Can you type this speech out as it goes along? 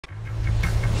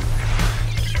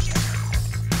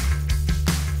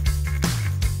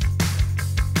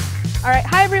All right,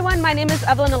 hi everyone, my name is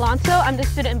Evelyn Alonso. I'm the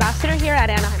student ambassador here at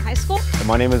Anaheim High School. And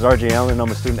my name is RJ Allen and I'm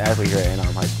a student athlete here at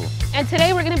Anaheim High School. And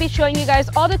today we're going to be showing you guys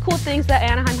all the cool things that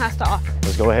Anaheim has to offer.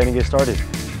 Let's go ahead and get started.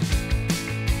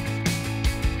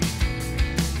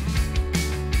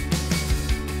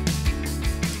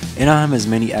 Anaheim has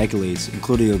many accolades,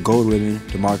 including a gold ribbon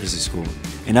democracy school.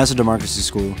 And as a democracy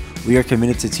school, we are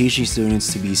committed to teaching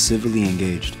students to be civilly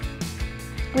engaged.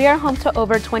 We are home to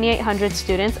over 2,800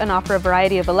 students and offer a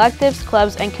variety of electives,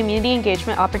 clubs, and community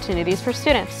engagement opportunities for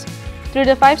students. Through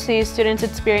the 5 C's, students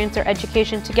experience their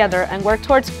education together and work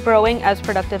towards growing as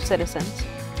productive citizens.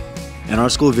 In our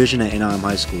school vision at Anaheim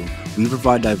High School, we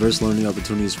provide diverse learning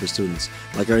opportunities for students,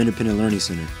 like our Independent Learning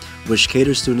Center, which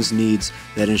caters students' needs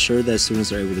that ensure that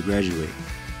students are able to graduate.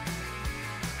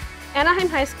 Anaheim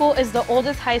High School is the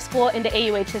oldest high school in the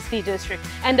AUHSD district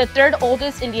and the 3rd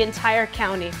oldest in the entire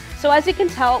county. So as you can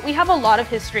tell, we have a lot of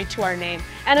history to our name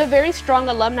and a very strong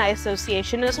alumni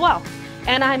association as well.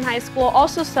 Anaheim High School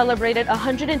also celebrated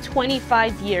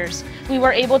 125 years. We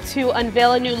were able to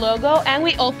unveil a new logo and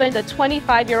we opened a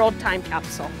 25-year-old time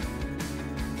capsule.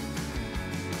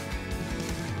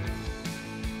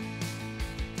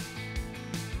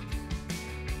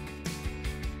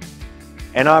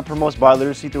 Anaheim promotes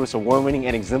biliteracy through its award-winning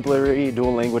and exemplary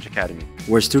dual language academy,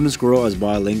 where students grow as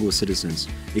bilingual citizens,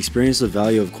 experience the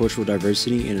value of cultural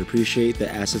diversity, and appreciate the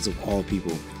assets of all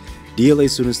people. DLA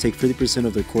students take 50%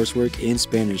 of their coursework in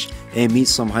Spanish and meet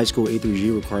some high school A through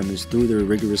G requirements through their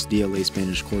rigorous DLA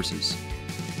Spanish courses.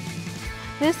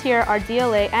 This year, our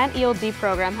DLA and ELD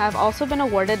program have also been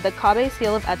awarded the CABE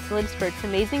Seal of Excellence for its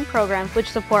amazing programs which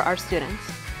support our students.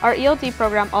 Our ELD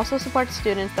program also supports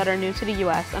students that are new to the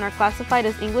U.S. and are classified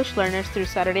as English learners through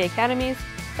Saturday academies,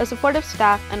 a supportive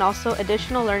staff, and also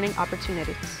additional learning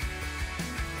opportunities.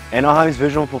 Anaheim's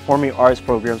visual and performing arts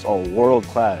programs are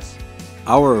world-class.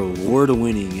 Our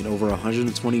award-winning and over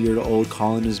 120-year-old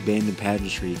Colonist Band and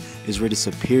Pageantry is rated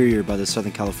superior by the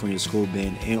Southern California School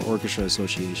Band and Orchestra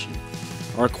Association.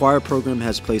 Our choir program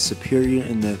has placed superior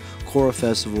in the Choral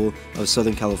Festival of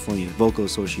Southern California Vocal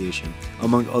Association,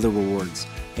 among other awards,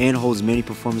 and holds many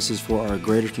performances for our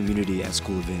greater community at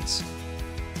school events.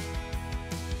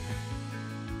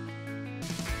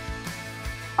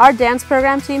 Our dance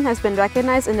program team has been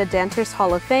recognized in the Dancers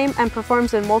Hall of Fame and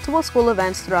performs in multiple school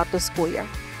events throughout the school year.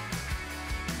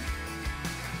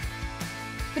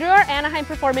 Through our Anaheim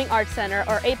Performing Arts Center,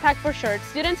 or APAC for short,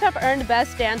 students have earned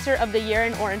Best Dancer of the Year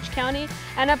in Orange County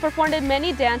and have performed in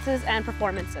many dances and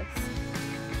performances.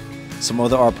 Some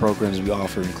other art programs we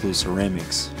offer include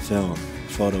ceramics, film,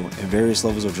 photo, and various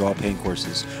levels of draw paint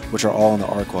courses, which are all in the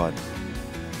art quad.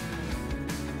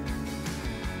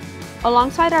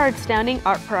 Alongside our outstanding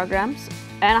art programs,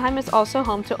 Anaheim is also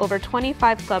home to over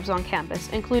 25 clubs on campus,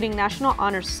 including National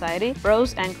Honor Society,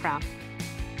 Rose, and Crown.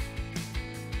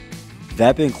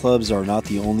 VAP and clubs are not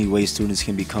the only way students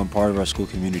can become part of our school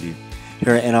community.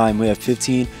 Here at Anaheim, we have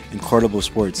 15 incredible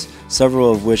sports,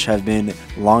 several of which have been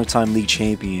longtime league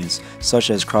champions, such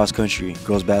as cross country,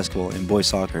 girls basketball, and boys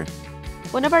soccer.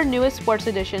 One of our newest sports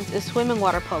additions is swim and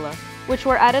water polo, which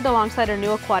were added alongside our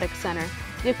new aquatic center.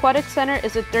 The Aquatic Center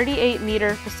is a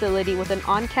 38-meter facility with an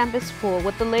on-campus pool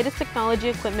with the latest technology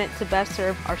equipment to best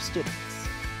serve our students.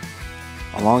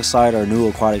 Alongside our new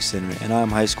Aquatic Center, Anaheim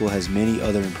High School has many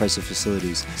other impressive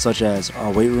facilities, such as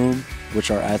our weight room,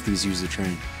 which our athletes use to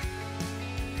train.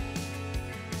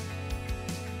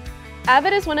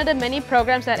 AVID is one of the many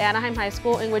programs at Anaheim High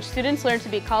School in which students learn to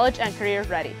be college and career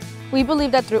ready. We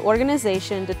believe that through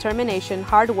organization, determination,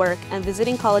 hard work, and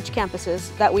visiting college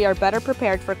campuses, that we are better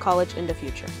prepared for college in the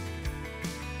future.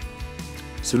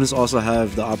 Students also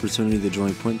have the opportunity to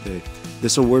join Puente.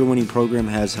 This award-winning program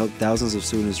has helped thousands of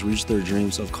students reach their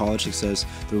dreams of college success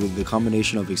through the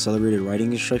combination of accelerated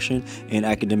writing instruction and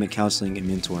academic counseling and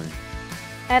mentoring.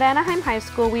 At Anaheim High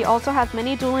School, we also have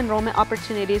many dual enrollment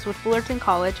opportunities with Fullerton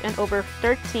College and over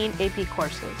 13 AP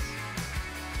courses.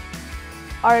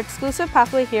 Our exclusive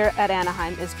pathway here at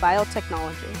Anaheim is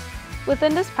biotechnology.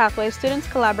 Within this pathway, students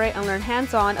collaborate and learn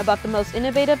hands-on about the most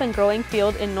innovative and growing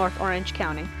field in North Orange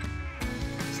County.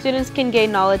 Students can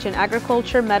gain knowledge in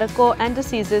agriculture, medical, and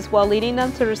diseases while leading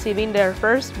them to receiving their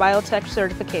first biotech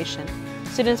certification.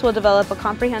 Students will develop a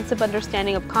comprehensive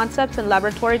understanding of concepts and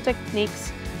laboratory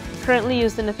techniques currently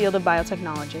used in the field of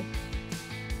biotechnology.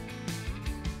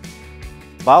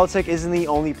 Biotech isn't the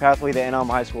only pathway that Anaheim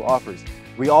High School offers.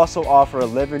 We also offer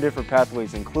 11 different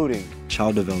pathways, including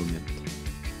child development,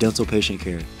 dental patient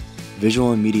care,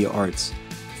 visual and media arts,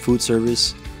 food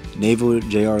service, naval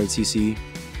JROTC,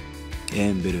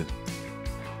 and BITA.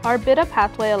 Our BITA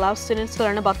pathway allows students to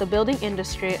learn about the building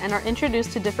industry and are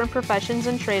introduced to different professions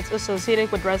and trades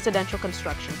associated with residential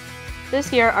construction.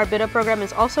 This year, our BIDA program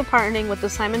is also partnering with the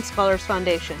Simon Scholars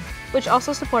Foundation, which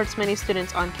also supports many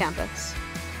students on campus.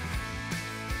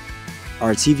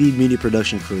 Our TV media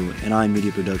production crew, Anaheim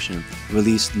Media Production,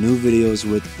 released new videos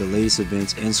with the latest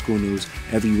events and school news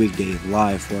every weekday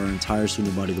live for our entire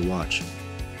student body to watch.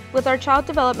 With our child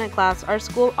development class, our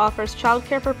school offers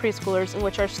childcare for preschoolers in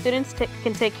which our students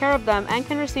can take care of them and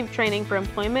can receive training for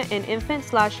employment in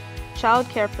infant/child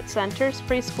care centers,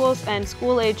 preschools, and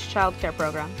school-age child care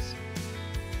programs.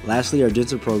 Lastly, our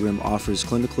dental program offers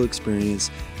clinical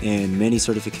experience and many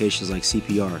certifications like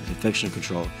CPR, infection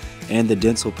control, and the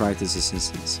dental practice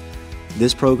assistance.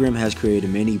 This program has created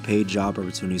many paid job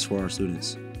opportunities for our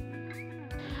students.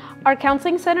 Our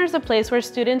counseling center is a place where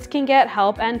students can get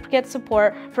help and get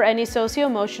support for any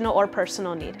socio-emotional or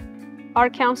personal need. Our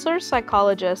counselors,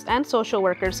 psychologists, and social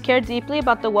workers care deeply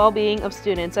about the well-being of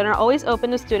students and are always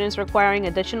open to students requiring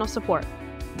additional support.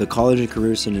 The College and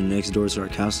Career Center next door to our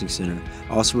counseling center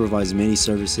also provides many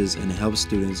services and helps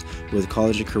students with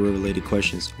college and career related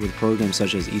questions with programs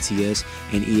such as ETS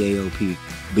and EAOP,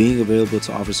 being available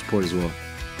to offer support as well.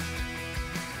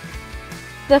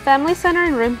 The Family Center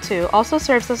in Room 2 also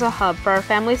serves as a hub for our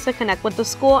families to connect with the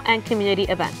school and community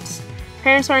events.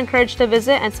 Parents are encouraged to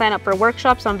visit and sign up for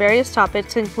workshops on various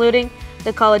topics including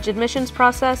the college admissions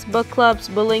process, book clubs,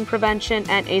 bullying prevention,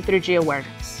 and A through G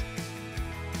awareness.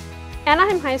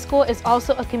 Anaheim High School is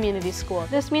also a community school.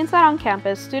 This means that on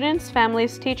campus, students,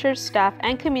 families, teachers, staff,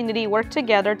 and community work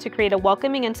together to create a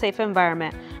welcoming and safe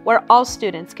environment where all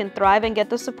students can thrive and get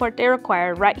the support they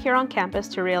require right here on campus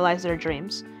to realize their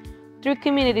dreams. Through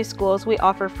community schools, we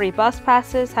offer free bus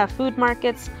passes, have food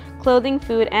markets, clothing,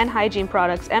 food, and hygiene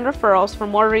products, and referrals for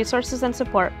more resources and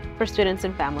support for students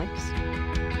and families.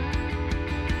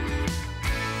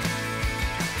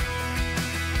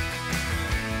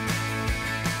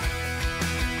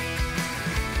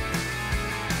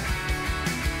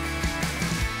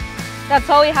 That's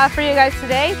all we have for you guys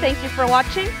today. Thank you for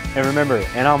watching. And remember,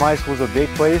 Anaheim High School is a big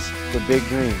place with big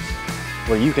dreams,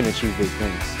 where you can achieve big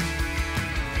things.